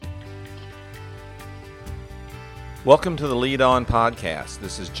Welcome to the Lead On Podcast.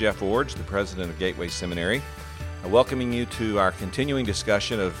 This is Jeff Orge, the president of Gateway Seminary, welcoming you to our continuing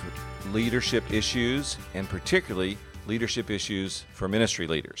discussion of leadership issues, and particularly leadership issues for ministry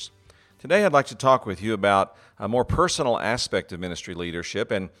leaders. Today I'd like to talk with you about a more personal aspect of ministry leadership,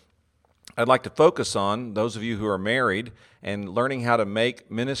 and I'd like to focus on those of you who are married and learning how to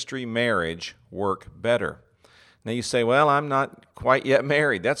make ministry marriage work better. Now you say, well, I'm not quite yet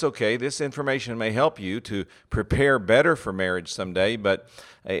married. That's okay. This information may help you to prepare better for marriage someday, but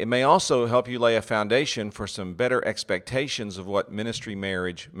it may also help you lay a foundation for some better expectations of what ministry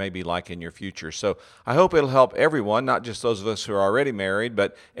marriage may be like in your future. So I hope it'll help everyone, not just those of us who are already married,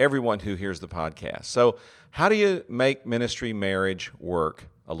 but everyone who hears the podcast. So how do you make ministry marriage work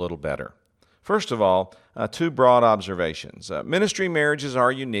a little better? First of all, two broad observations. Ministry marriages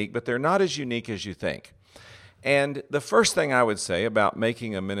are unique, but they're not as unique as you think. And the first thing I would say about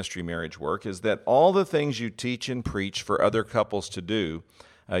making a ministry marriage work is that all the things you teach and preach for other couples to do,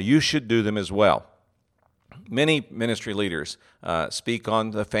 you should do them as well. Many ministry leaders speak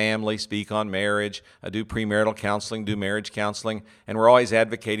on the family, speak on marriage, do premarital counseling, do marriage counseling, and we're always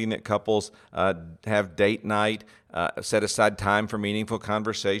advocating that couples have date night, set aside time for meaningful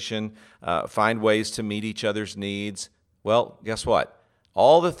conversation, find ways to meet each other's needs. Well, guess what?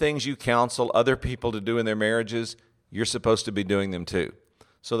 All the things you counsel other people to do in their marriages, you're supposed to be doing them too.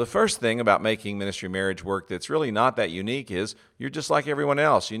 So the first thing about making ministry marriage work that's really not that unique is you're just like everyone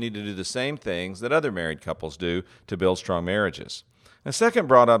else. You need to do the same things that other married couples do to build strong marriages. The second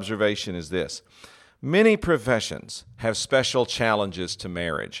broad observation is this. Many professions have special challenges to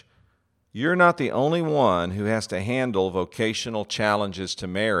marriage. You're not the only one who has to handle vocational challenges to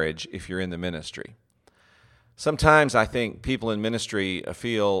marriage if you're in the ministry. Sometimes I think people in ministry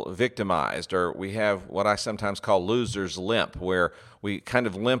feel victimized, or we have what I sometimes call loser's limp, where we kind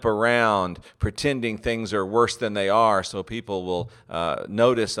of limp around pretending things are worse than they are so people will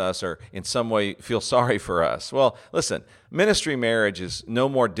notice us or in some way feel sorry for us. Well, listen, ministry marriage is no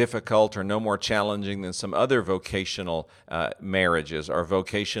more difficult or no more challenging than some other vocational marriages or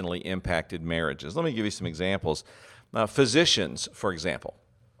vocationally impacted marriages. Let me give you some examples. Physicians, for example.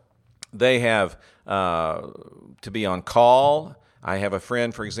 They have to be on call. I have a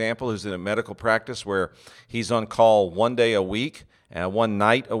friend, for example, who's in a medical practice where he's on call one day a week, one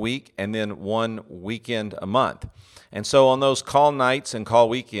night a week, and then one weekend a month. And so on those call nights and call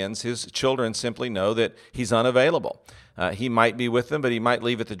weekends, his children simply know that he's unavailable. He might be with them, but he might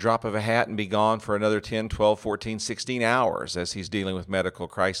leave at the drop of a hat and be gone for another 10, 12, 14, 16 hours as he's dealing with medical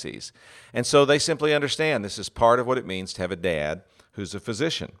crises. And so they simply understand this is part of what it means to have a dad who's a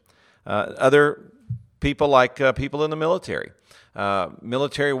physician. Other people like people in the military.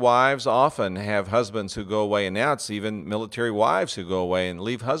 Military wives often have husbands who go away, and now it's even military wives who go away and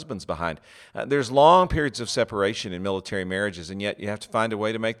leave husbands behind. There's long periods of separation in military marriages, and yet you have to find a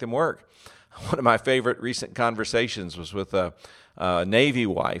way to make them work. One of my favorite recent conversations was with a Navy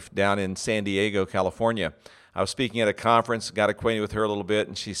wife down in San Diego, California. I was speaking at a conference, got acquainted with her a little bit,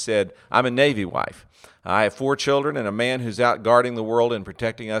 and she said, I'm a Navy wife. I have 4 children and a man who's out guarding the world and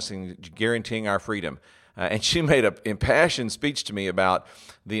protecting us and guaranteeing our freedom. And she made an impassioned speech to me about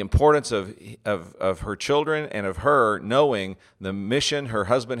the importance of her children and of her knowing the mission her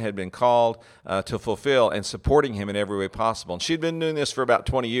husband had been called to fulfill and supporting him in every way possible. And she'd been doing this for about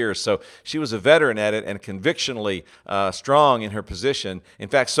 20 years, so she was a veteran at it and convictionally strong in her position. In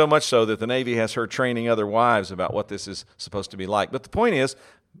fact, so much so that the Navy has her training other wives about what this is supposed to be like. But the point is,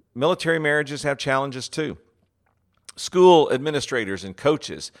 military marriages have challenges too. School administrators and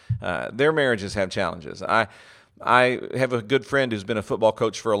coaches, their marriages have challenges. I have a good friend who's been a football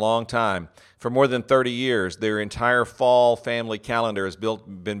coach for a long time. For more than 30 years, their entire fall family calendar has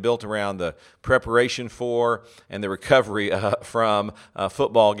been built around the preparation for and the recovery from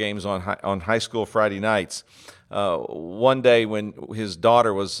football games on high school Friday nights. One day when his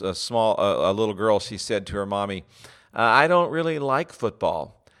daughter was a little girl, she said to her mommy, I don't really like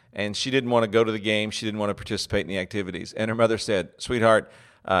football. And she didn't want to go to the game. She didn't want to participate in the activities. And her mother said, sweetheart,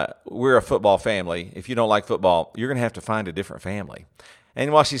 we're a football family. If you don't like football, you're going to have to find a different family.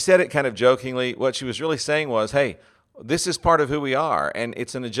 And while she said it kind of jokingly, what she was really saying was, hey, this is part of who we are, and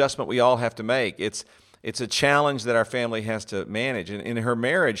it's an adjustment we all have to make. It's a challenge that our family has to manage. And in her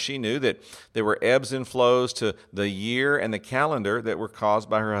marriage, she knew that there were ebbs and flows to the year and the calendar that were caused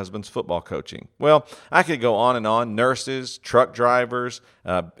by her husband's football coaching. Well, I could go on and on. Nurses, truck drivers,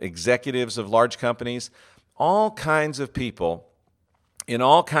 executives of large companies, all kinds of people in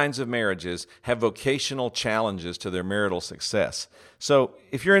all kinds of marriages have vocational challenges to their marital success. So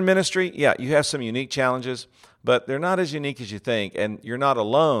if you're in ministry, yeah, you have some unique challenges, but they're not as unique as you think, and you're not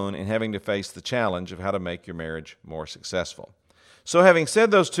alone in having to face the challenge of how to make your marriage more successful. So having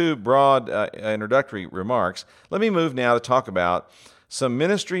said those two broad introductory remarks, let me move now to talk about some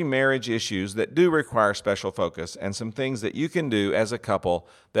ministry marriage issues that do require special focus and some things that you can do as a couple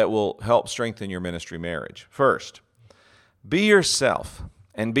that will help strengthen your ministry marriage. First, be yourself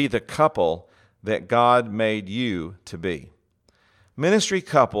and be the couple that God made you to be. Ministry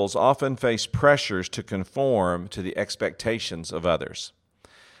couples often face pressures to conform to the expectations of others.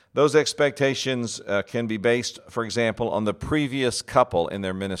 Those expectations can be based, for example, on the previous couple in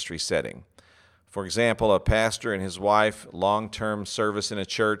their ministry setting. For example, a pastor and his wife, long-term service in a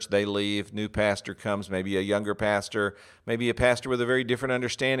church, they leave, new pastor comes, maybe a younger pastor, maybe a pastor with a very different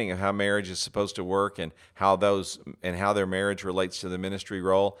understanding of how marriage is supposed to work and how their marriage relates to the ministry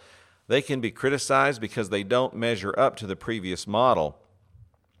role. They can be criticized because they don't measure up to the previous model,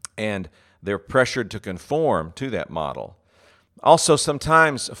 and they're pressured to conform to that model. Also,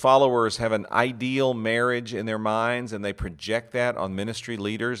 sometimes followers have an ideal marriage in their minds, and they project that on ministry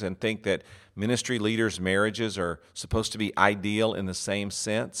leaders and think that ministry leaders' marriages are supposed to be ideal in the same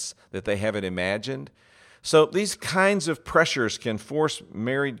sense that they have it imagined. So these kinds of pressures can force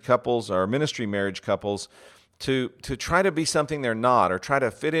married couples or ministry marriage couples to try to be something they're not, or try to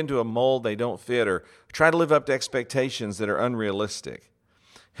fit into a mold they don't fit, or try to live up to expectations that are unrealistic.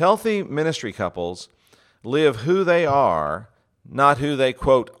 Healthy ministry couples live who they are, not who they,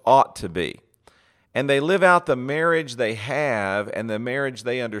 quote, ought to be. And they live out the marriage they have and the marriage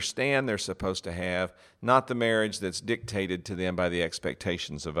they understand they're supposed to have, not the marriage that's dictated to them by the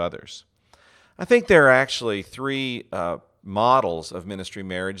expectations of others. I think there are actually three models of ministry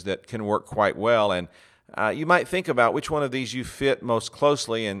marriage that can work quite well, and you might think about which one of these you fit most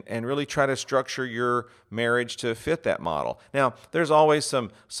closely and really try to structure your marriage to fit that model. Now, there's always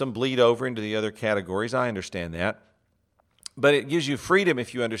some bleed over into the other categories. I understand that. But it gives you freedom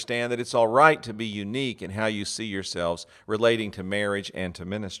if you understand that it's all right to be unique in how you see yourselves relating to marriage and to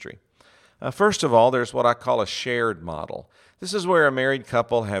ministry. First of all, there's what I call a shared model. This is where a married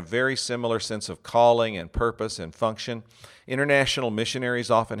couple have very similar sense of calling and purpose and function. International missionaries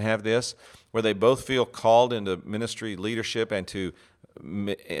often have this, where they both feel called into ministry leadership and to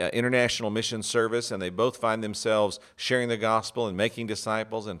international mission service, and they both find themselves sharing the gospel and making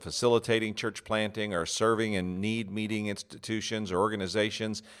disciples and facilitating church planting or serving in need-meeting institutions or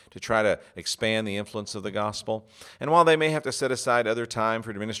organizations to try to expand the influence of the gospel. And while they may have to set aside other time for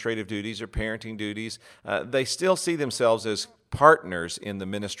administrative duties or parenting duties, they still see themselves as partners in the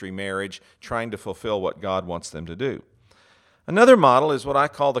ministry marriage, trying to fulfill what God wants them to do. Another model is what I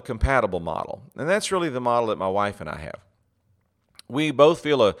call the compatible model, and that's really the model that my wife and I have. We both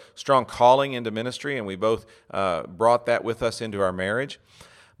feel a strong calling into ministry, and we both brought that with us into our marriage.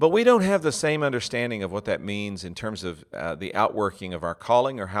 But we don't have the same understanding of what that means in terms of the outworking of our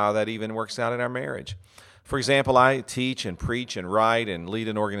calling or how that even works out in our marriage. For example, I teach and preach and write and lead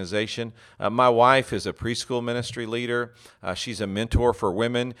an organization. My wife is a preschool ministry leader. She's a mentor for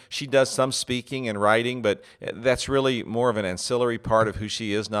women. She does some speaking and writing, but that's really more of an ancillary part of who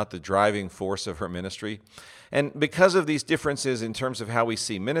she is, not the driving force of her ministry. And because of these differences in terms of how we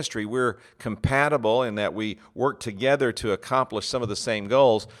see ministry, we're compatible in that we work together to accomplish some of the same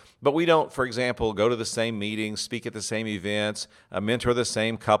goals, but we don't, for example, go to the same meetings, speak at the same events, mentor the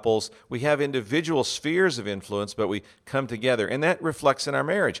same couples. We have individual spheres of influence, but we come together, and that reflects in our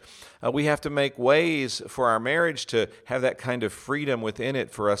marriage. We have to make ways for our marriage to have that kind of freedom within it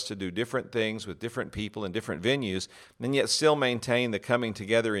for us to do different things with different people in different venues, and yet still maintain the coming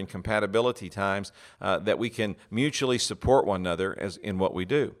together in compatibility times that we can mutually support one another as in what we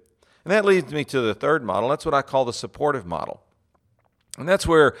do. And that leads me to the third model. That's what I call the supportive model. And that's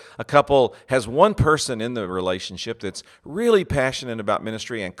where a couple has one person in the relationship that's really passionate about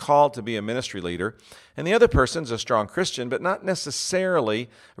ministry and called to be a ministry leader, and the other person's a strong Christian, but not necessarily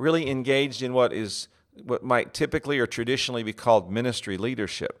really engaged in what might typically or traditionally be called ministry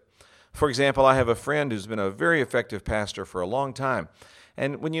leadership. For example, I have a friend who's been a very effective pastor for a long time.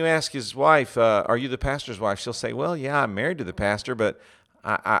 And when you ask his wife, are you the pastor's wife? She'll say, well, yeah, I'm married to the pastor, but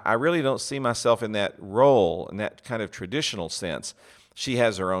I really don't see myself in that role, in that kind of traditional sense. She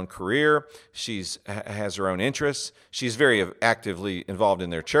has her own career. She has her own interests. She's very actively involved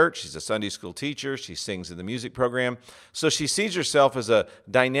in their church. She's a Sunday school teacher. She sings in the music program. So she sees herself as a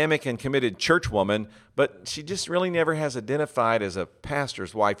dynamic and committed church woman, but she just really never has identified as a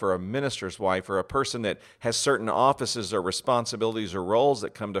pastor's wife or a minister's wife or a person that has certain offices or responsibilities or roles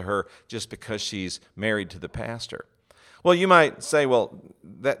that come to her just because she's married to the pastor. Well, you might say, well,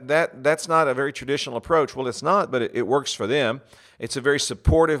 that's not a very traditional approach. Well, it's not, but it works for them. It's a very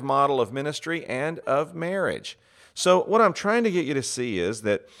supportive model of ministry and of marriage. So what I'm trying to get you to see is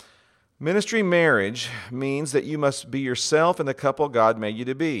that ministry marriage means that you must be yourself and the couple God made you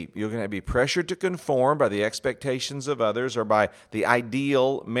to be. You're going to be pressured to conform by the expectations of others or by the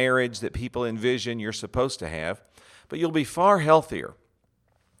ideal marriage that people envision you're supposed to have, but you'll be far healthier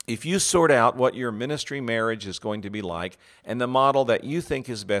if you sort out what your ministry marriage is going to be like and the model that you think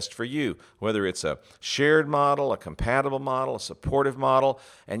is best for you, whether it's a shared model, a compatible model, a supportive model,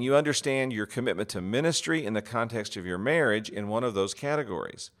 and you understand your commitment to ministry in the context of your marriage in one of those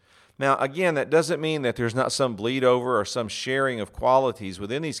categories. Now, again, that doesn't mean that there's not some bleed over or some sharing of qualities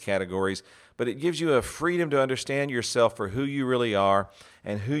within these categories, but it gives you a freedom to understand yourself for who you really are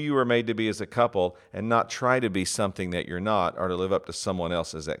and who you were made to be as a couple and not try to be something that you're not or to live up to someone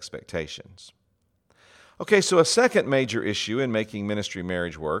else's expectations. Okay, so a second major issue in making ministry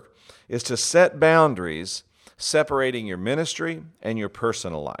marriage work is to set boundaries separating your ministry and your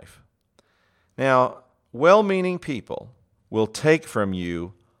personal life. Now, well-meaning people will take from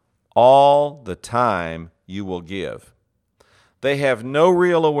you all the time you will give. They have no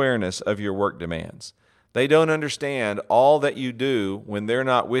real awareness of your work demands. They don't understand all that you do when they're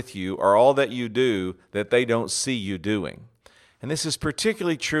not with you or all that you do that they don't see you doing. And this is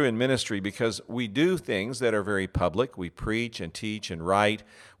particularly true in ministry because we do things that are very public. We preach and teach and write.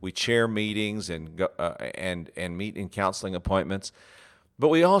 We chair meetings and meet in counseling appointments. But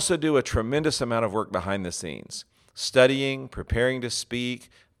we also do a tremendous amount of work behind the scenes, studying, preparing to speak,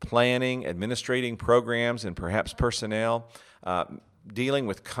 planning, administrating programs and perhaps personnel, dealing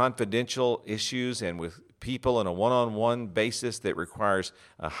with confidential issues and with people on a one-on-one basis that requires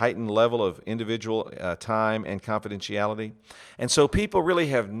a heightened level of individual time and confidentiality. And so people really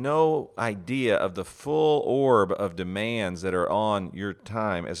have no idea of the full orb of demands that are on your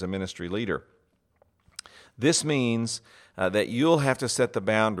time as a ministry leader. This means that you'll have to set the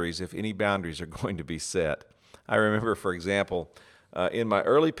boundaries if any boundaries are going to be set. I remember, for example, in my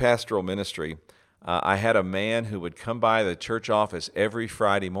early pastoral ministry, I had a man who would come by the church office every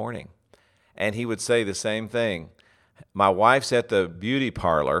Friday morning, and he would say the same thing. My wife's at the beauty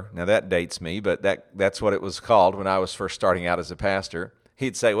parlor. Now, that dates me, but that's what it was called when I was first starting out as a pastor.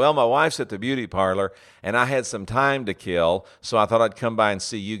 He'd say, well, my wife's at the beauty parlor, and I had some time to kill, so I thought I'd come by and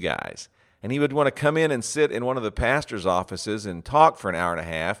see you guys. And he would want to come in and sit in one of the pastor's offices and talk for an hour and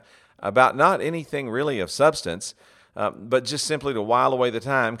a half about not anything really of substance, but just simply to while away the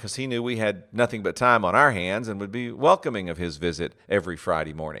time because he knew we had nothing but time on our hands and would be welcoming of his visit every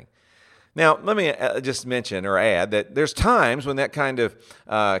Friday morning. Now, let me just mention or add that there's times when that kind of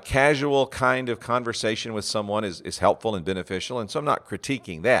casual kind of conversation with someone is helpful and beneficial, and so I'm not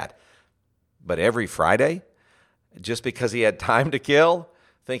critiquing that. But every Friday, just because he had time to kill,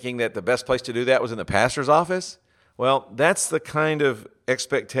 thinking that the best place to do that was in the pastor's office? Well, that's the kind of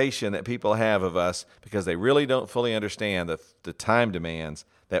expectation that people have of us because they really don't fully understand the time demands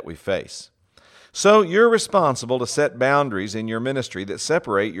that we face. So you're responsible to set boundaries in your ministry that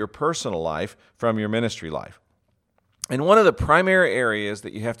separate your personal life from your ministry life. And one of the primary areas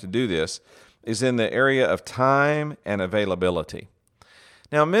that you have to do this is in the area of time and availability.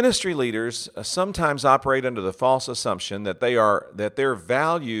 Now, ministry leaders sometimes operate under the false assumption that their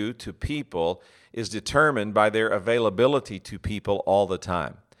value to people is determined by their availability to people all the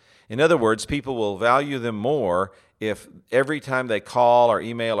time. In other words, people will value them more if every time they call or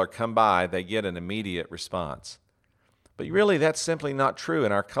email or come by, they get an immediate response. But really, that's simply not true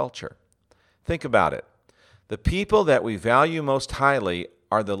in our culture. Think about it. The people that we value most highly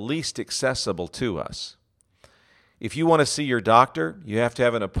are the least accessible to us. If you want to see your doctor, you have to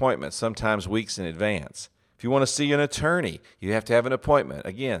have an appointment, sometimes weeks in advance. If you want to see an attorney, you have to have an appointment,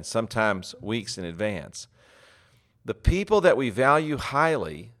 again, sometimes weeks in advance. The people that we value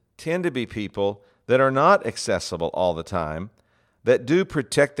highly tend to be people that are not accessible all the time, that do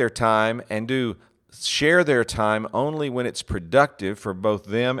protect their time and do share their time only when it's productive for both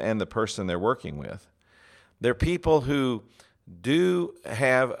them and the person they're working with. They're people who do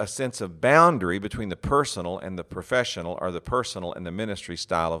have a sense of boundary between the personal and the professional or the personal and the ministry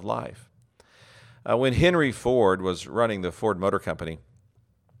style of life. When Henry Ford was running the Ford Motor Company,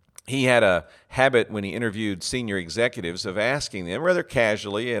 he had a habit when he interviewed senior executives of asking them, rather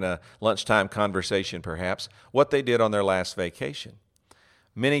casually in a lunchtime conversation perhaps, what they did on their last vacation.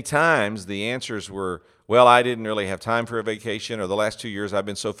 Many times the answers were, well, I didn't really have time for a vacation, or the last 2 years I've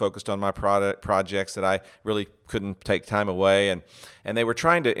been so focused on my projects that I really couldn't take time away. And they were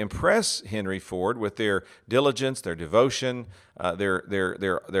trying to impress Henry Ford with their diligence, their devotion,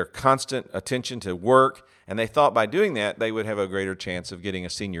 their constant attention to work. And they thought by doing that, they would have a greater chance of getting a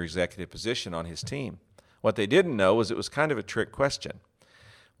senior executive position on his team. What they didn't know was it was kind of a trick question.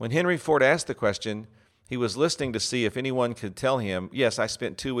 When Henry Ford asked the question, he was listening to see if anyone could tell him, yes, I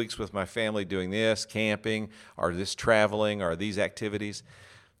spent 2 weeks with my family doing this, camping, or this traveling, or these activities.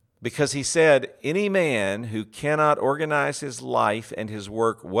 Because he said, any man who cannot organize his life and his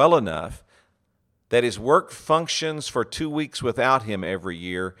work well enough that his work functions for 2 weeks without him every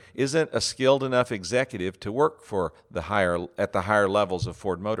year isn't a skilled enough executive to work for at the higher levels of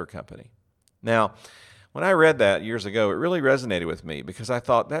Ford Motor Company. Now, when I read that years ago, it really resonated with me because I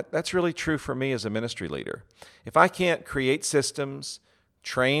thought that's really true for me as a ministry leader. If I can't create systems,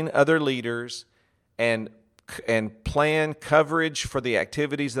 train other leaders, and plan coverage for the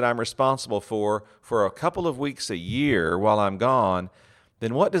activities that I'm responsible for a couple of weeks a year while I'm gone,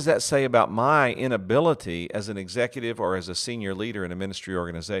 then what does that say about my inability as an executive or as a senior leader in a ministry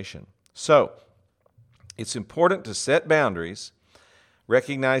organization? So, it's important to set boundaries,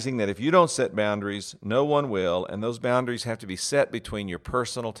 recognizing that if you don't set boundaries, no one will, and those boundaries have to be set between your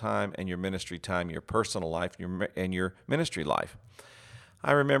personal time and your ministry time, your personal life and your ministry life.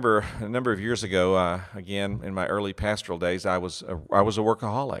 I remember a number of years ago, again, in my early pastoral days, I was a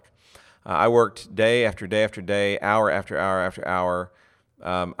workaholic. I worked day after day after day, hour after hour after hour.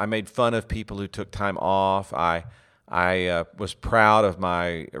 I made fun of people who took time off. I was proud of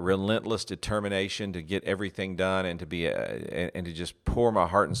my relentless determination to get everything done and to just pour my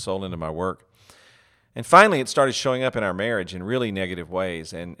heart and soul into my work. And finally, it started showing up in our marriage in really negative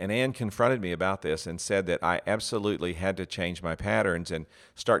ways. And Ann confronted me about this and said that I absolutely had to change my patterns and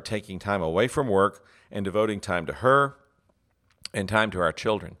start taking time away from work and devoting time to her and time to our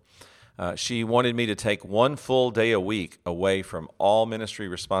children. She wanted me to take 1 full day a week away from all ministry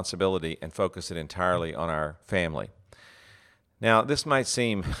responsibility and focus it entirely on our family. Now, this might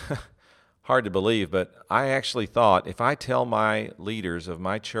seem hard to believe, but I actually thought if I tell my leaders of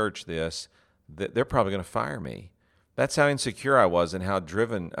my church this, that they're probably going to fire me. That's how insecure I was and how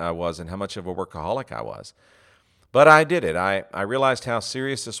driven I was and how much of a workaholic I was. But I did it. I realized how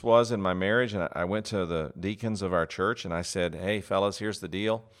serious this was in my marriage, and I went to the deacons of our church and I said, hey, fellas, here's the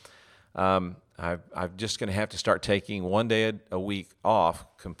deal. I'm just going to have to start taking 1 day a week off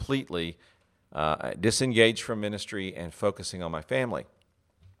completely, disengaged from ministry and focusing on my family.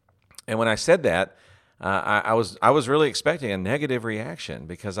 And when I said that, I was really expecting a negative reaction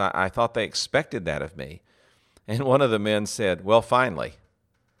because I thought they expected that of me. And one of the men said, well, finally.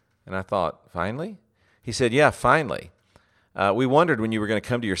 And I thought, finally? He said, yeah, finally. We wondered when you were going to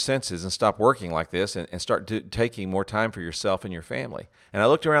come to your senses and stop working like this and start taking more time for yourself and your family. And I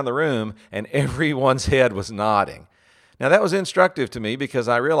looked around the room, and everyone's head was nodding. Now, that was instructive to me because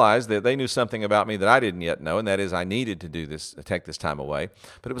I realized that they knew something about me that I didn't yet know, and that is I needed to do this, take this time away.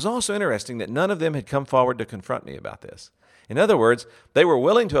 But it was also interesting that none of them had come forward to confront me about this. In other words, they were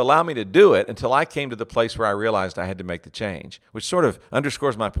willing to allow me to do it until I came to the place where I realized I had to make the change, which sort of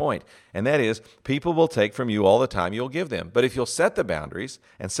underscores my point. And that is, people will take from you all the time you'll give them. But if you'll set the boundaries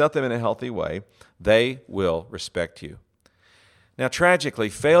and set them in a healthy way, they will respect you. Now, tragically,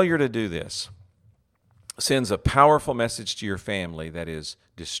 failure to do this sends a powerful message to your family that is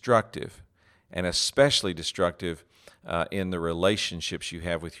destructive, and especially destructive in the relationships you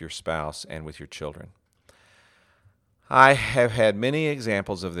have with your spouse and with your children. I have had many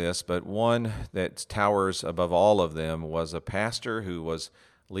examples of this, but one that towers above all of them was a pastor who was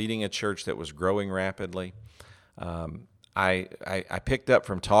leading a church that was growing rapidly. I picked up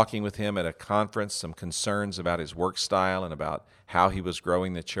from talking with him at a conference some concerns about his work style and about how he was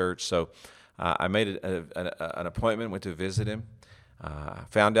growing the church. So I made an appointment, went to visit him,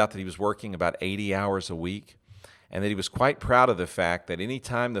 found out that he was working about 80 hours a week, and that he was quite proud of the fact that any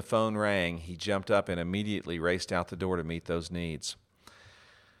time the phone rang, he jumped up and immediately raced out the door to meet those needs.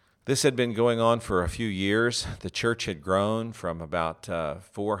 This had been going on for a few years. The church had grown from about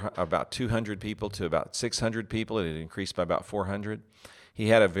 200 people to about 600 people. It had increased by about 400. He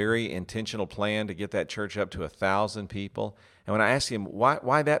had a very intentional plan to get that church up to 1,000 people. And when I asked him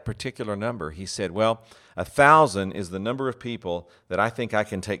why that particular number, he said, well, 1,000 is the number of people that I think I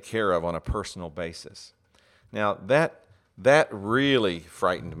can take care of on a personal basis. Now, that really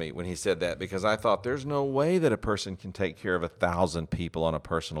frightened me when he said that, because I thought there's no way that a person can take care of 1,000 people on a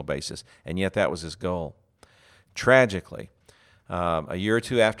personal basis, and yet that was his goal. Tragically, a year or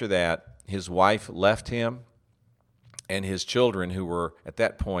two after that, his wife left him, and his children, who were at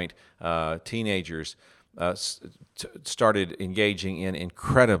that point teenagers, started engaging in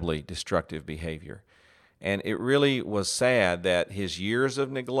incredibly destructive behavior. And it really was sad that his years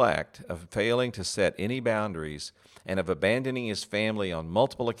of neglect, of failing to set any boundaries, and of abandoning his family on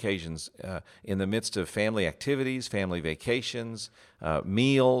multiple occasions in the midst of family activities, family vacations,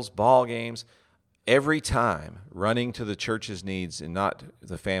 meals, ball games, every time running to the church's needs and not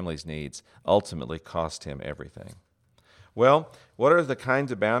the family's needs, ultimately cost him everything. Well, what are the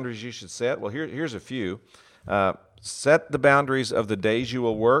kinds of boundaries you should set? Well, here's a few. Set the boundaries of the days you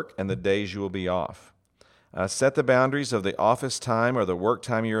will work and the days you will be off. Set the boundaries of the office time or the work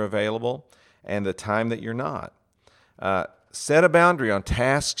time you're available and the time that you're not. Set a boundary on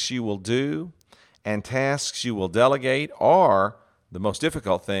tasks you will do and tasks you will delegate, or, the most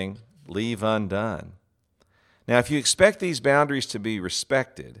difficult thing, leave undone. Now, if you expect these boundaries to be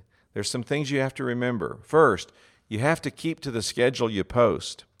respected, there's some things you have to remember. First, you have to keep to the schedule you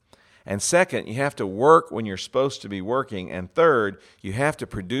post. And second, you have to work when you're supposed to be working. And third, you have to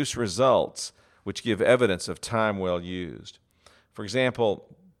produce results which give evidence of time well used. For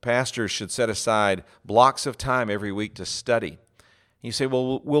example, pastors should set aside blocks of time every week to study. You say,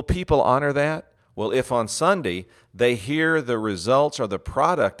 well, will people honor that? Well, if on Sunday they hear the results or the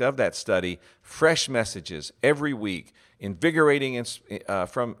product of that study, fresh messages every week, invigorating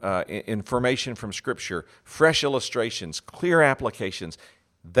information from Scripture, fresh illustrations, clear applications,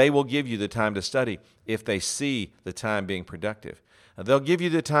 they will give you the time to study if they see the time being productive. They'll give you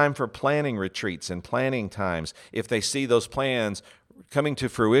the time for planning retreats and planning times if they see those plans coming to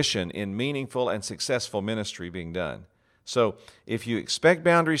fruition in meaningful and successful ministry being done. So if you expect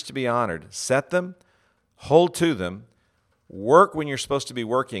boundaries to be honored, set them, hold to them, work when you're supposed to be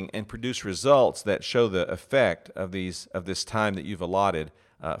working, and produce results that show the effect of this time that you've allotted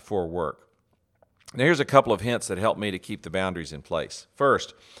for work. Now, here's a couple of hints that help me to keep the boundaries in place.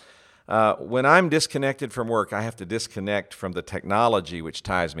 First, when I'm disconnected from work, I have to disconnect from the technology which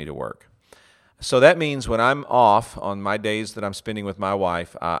ties me to work. So that means when I'm off on my days that I'm spending with my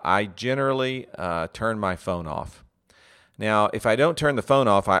wife, I generally turn my phone off. Now, if I don't turn the phone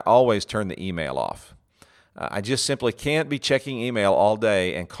off, I always turn the email off. I just simply can't be checking email all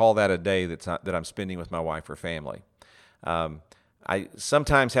day and call that a day that I'm spending with my wife or family. I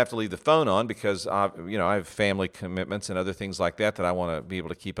sometimes have to leave the phone on because I have family commitments and other things like that I want to be able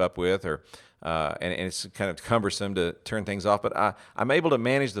to keep up with, and it's kind of cumbersome to turn things off. But I'm able to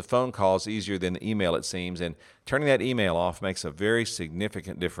manage the phone calls easier than the email, it seems, and turning that email off makes a very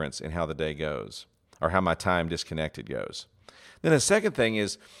significant difference in how the day goes or how my time disconnected goes. Then the second thing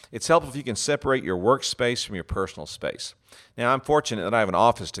is it's helpful if you can separate your workspace from your personal space. Now, I'm fortunate that I have an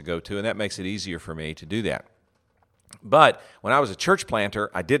office to go to, and that makes it easier for me to do that. But when I was a church planter,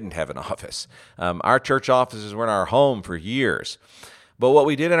 I didn't have an office. Our church offices were in our home for years. But what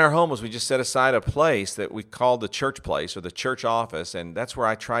we did in our home was we just set aside a place that we called the church place or the church office, and that's where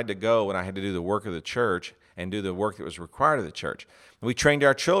I tried to go when I had to do the work of the church and do the work that was required of the church. We trained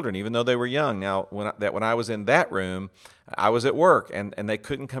our children, even though they were young. Now, when I was in that room, I was at work, and they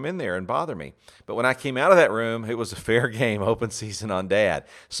couldn't come in there and bother me. But when I came out of that room, it was a fair game, open season on Dad.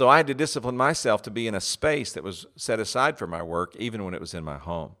 So I had to discipline myself to be in a space that was set aside for my work, even when it was in my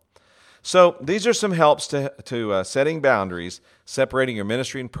home. So these are some helps to setting boundaries, separating your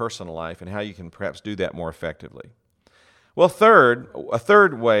ministry and personal life, and how you can perhaps do that more effectively. Well, a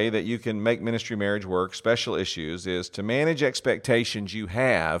third way that you can make ministry marriage work, special issues, is to manage expectations you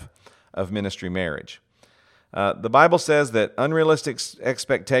have of ministry marriage. The Bible says that unrealistic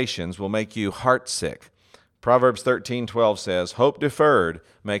expectations will make you heartsick. Proverbs 13:12 says, "Hope deferred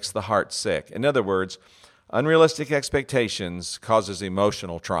makes the heart sick." In other words, unrealistic expectations causes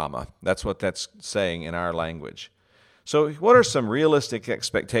emotional trauma. That's what that's saying in our language. So what are some realistic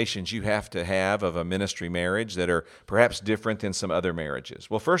expectations you have to have of a ministry marriage that are perhaps different than some other marriages?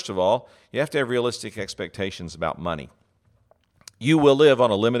 Well, first of all, you have to have realistic expectations about money. You will live on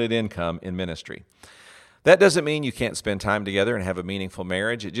a limited income in ministry. That doesn't mean you can't spend time together and have a meaningful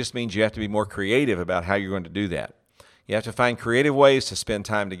marriage. It just means you have to be more creative about how you're going to do that. You have to find creative ways to spend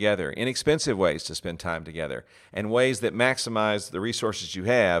time together, inexpensive ways to spend time together, and ways that maximize the resources you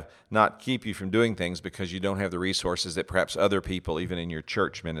have, not keep you from doing things because you don't have the resources that perhaps other people, even in your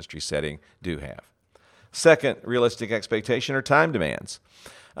church ministry setting, do have. Second realistic expectation are time demands.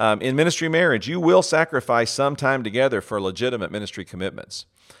 In ministry marriage, you will sacrifice some time together for legitimate ministry commitments.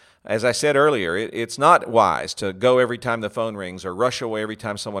 As I said earlier, it's not wise to go every time the phone rings or rush away every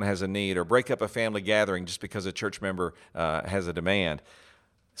time someone has a need or break up a family gathering just because a church member has a demand.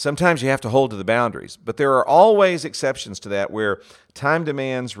 Sometimes you have to hold to the boundaries, but there are always exceptions to that where time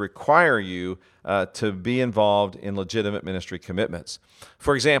demands require you to be involved in legitimate ministry commitments.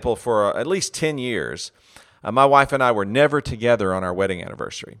 For example, for at least 10 years, my wife and I were never together on our wedding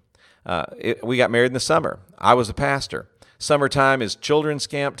anniversary. We got married in the summer. I was a pastor. Summertime is children's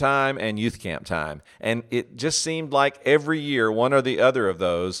camp time and youth camp time. And it just seemed like every year one or the other of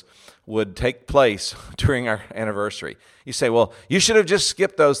those would take place during our anniversary. You say, well, you should have just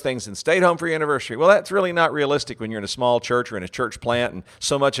skipped those things and stayed home for your anniversary. Well, that's really not realistic when you're in a small church or in a church plant, and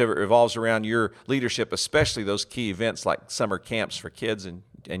so much of it revolves around your leadership, especially those key events like summer camps for kids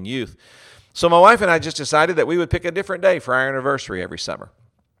and youth. So my wife and I just decided that we would pick a different day for our anniversary every summer.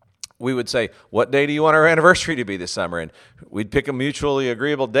 We would say, what day do you want our anniversary to be this summer? And we'd pick a mutually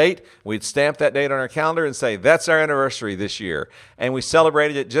agreeable date. We'd stamp that date on our calendar and say, that's our anniversary this year. And we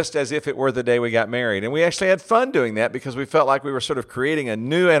celebrated it just as if it were the day we got married. And we actually had fun doing that because we felt like we were sort of creating a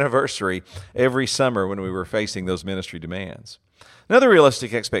new anniversary every summer when we were facing those ministry demands. Another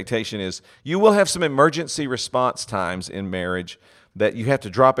realistic expectation is you will have some emergency response times in marriage that you have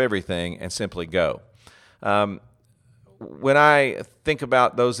to drop everything and simply go. When I think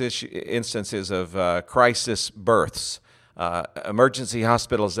about those instances of crisis births, emergency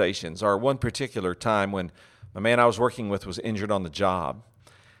hospitalizations, or one particular time when a man I was working with was injured on the job,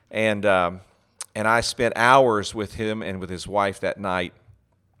 and I spent hours with him and with his wife that night,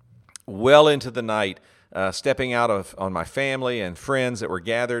 well into the night, stepping out on my family and friends that were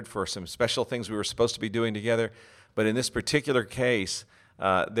gathered for some special things we were supposed to be doing together. But in this particular case,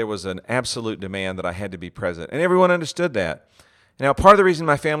 there was an absolute demand that I had to be present. And everyone understood that. Now, part of the reason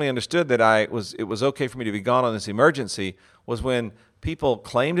my family understood that it was okay for me to be gone on this emergency was when people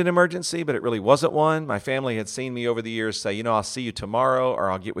claimed an emergency, but it really wasn't one. My family had seen me over the years say, I'll see you tomorrow,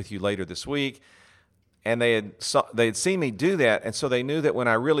 or I'll get with you later this week. And they had seen me do that, and so they knew that when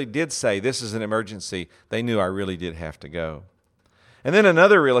I really did say this is an emergency, they knew I really did have to go. And then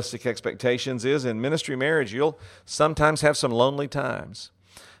another realistic expectations is in ministry marriage, you'll sometimes have some lonely times.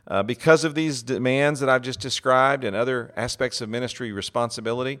 Because of these demands that I've just described and other aspects of ministry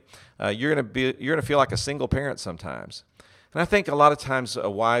responsibility, you're going to feel like a single parent sometimes. And I think a lot of times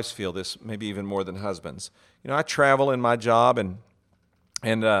wives feel this, maybe even more than husbands. I travel in my job, and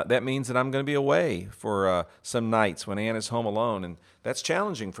that means that I'm going to be away for some nights when Ann is home alone, and that's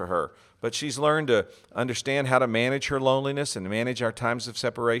challenging for her. But she's learned to understand how to manage her loneliness and manage our times of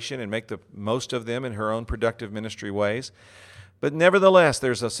separation and make the most of them in her own productive ministry ways. But nevertheless,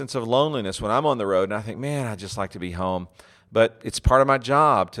 there's a sense of loneliness when I'm on the road, and I think, man, I'd just like to be home. But it's part of my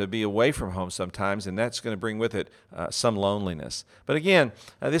job to be away from home sometimes, and that's going to bring with it some loneliness. But again,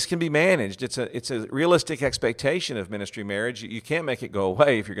 this can be managed. It's a realistic expectation of ministry marriage. You can't make it go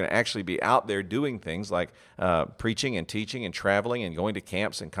away if you're going to actually be out there doing things like preaching and teaching and traveling and going to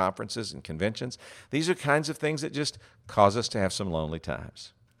camps and conferences and conventions. These are kinds of things that just cause us to have some lonely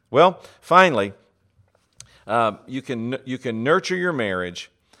times. Well, finally, you can nurture your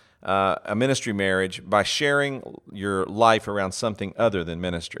marriage, a ministry marriage, by sharing your life around something other than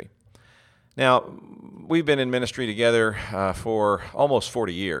ministry. Now, we've been in ministry together for almost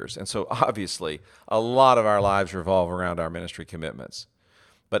 40 years, and so obviously a lot of our lives revolve around our ministry commitments.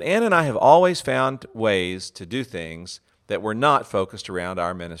 But Ann and I have always found ways to do things that were not focused around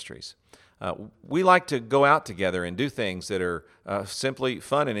our ministries. We like to go out together and do things that are simply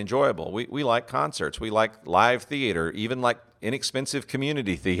fun and enjoyable. We like concerts. We like live theater, even like inexpensive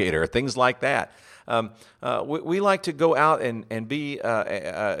community theater, things like that. We like to go out and be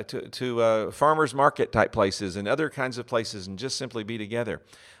to farmers market type places and other kinds of places and just simply be together.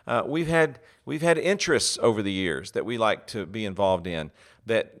 We've had interests over the years that we like to be involved in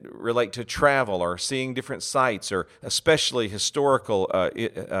that relate to travel or seeing different sites, or especially historical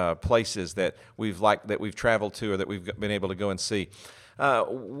places that we've traveled to or that we've been able to go and see.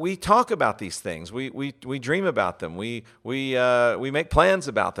 We talk about these things. We dream about them. We make plans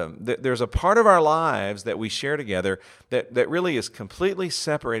about them. There's a part of our lives that we share together that really is completely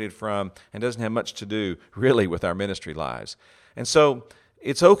separated from and doesn't have much to do really with our ministry lives. And so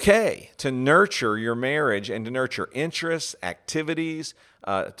it's okay to nurture your marriage and to nurture interests, activities,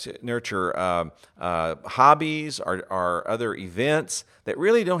 to nurture hobbies or other events that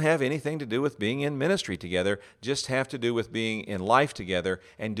really don't have anything to do with being in ministry together, just have to do with being in life together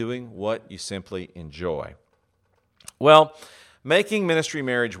and doing what you simply enjoy. Well, making ministry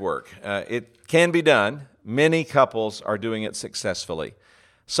marriage work, it can be done. Many couples are doing it successfully.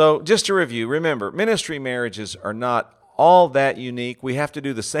 So just to review, remember, ministry marriages are not all that unique. We have to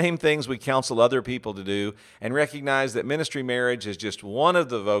do the same things we counsel other people to do and recognize that ministry marriage is just one of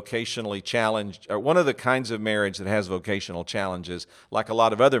the vocationally challenged, or one of the kinds of marriage that has vocational challenges. Like a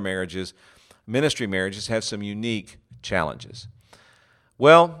lot of other marriages, ministry marriages have some unique challenges.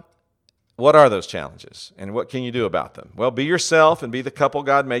 Well, what are those challenges and what can you do about them? Well, be yourself and be the couple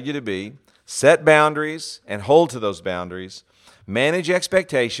God made you to be. Set boundaries and hold to those boundaries. Manage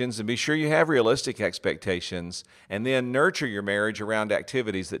expectations and be sure you have realistic expectations, and then nurture your marriage around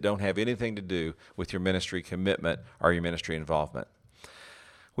activities that don't have anything to do with your ministry commitment or your ministry involvement.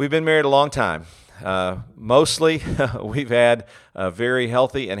 We've been married a long time. Mostly, we've had a very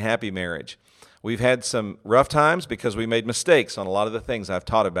healthy and happy marriage. We've had some rough times because we made mistakes on a lot of the things I've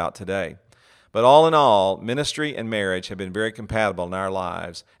taught about today. But all in all, ministry and marriage have been very compatible in our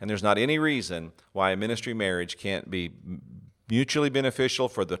lives, and there's not any reason why a ministry marriage can't be mutually beneficial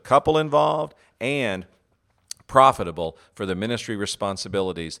for the couple involved and profitable for the ministry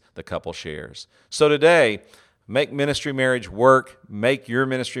responsibilities the couple shares. So today, make ministry marriage work. Make your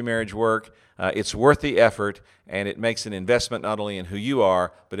ministry marriage work. It's worth the effort, and it makes an investment not only in who you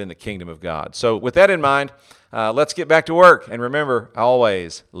are, but in the kingdom of God. So with that in mind, let's get back to work. And remember,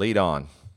 always lead on.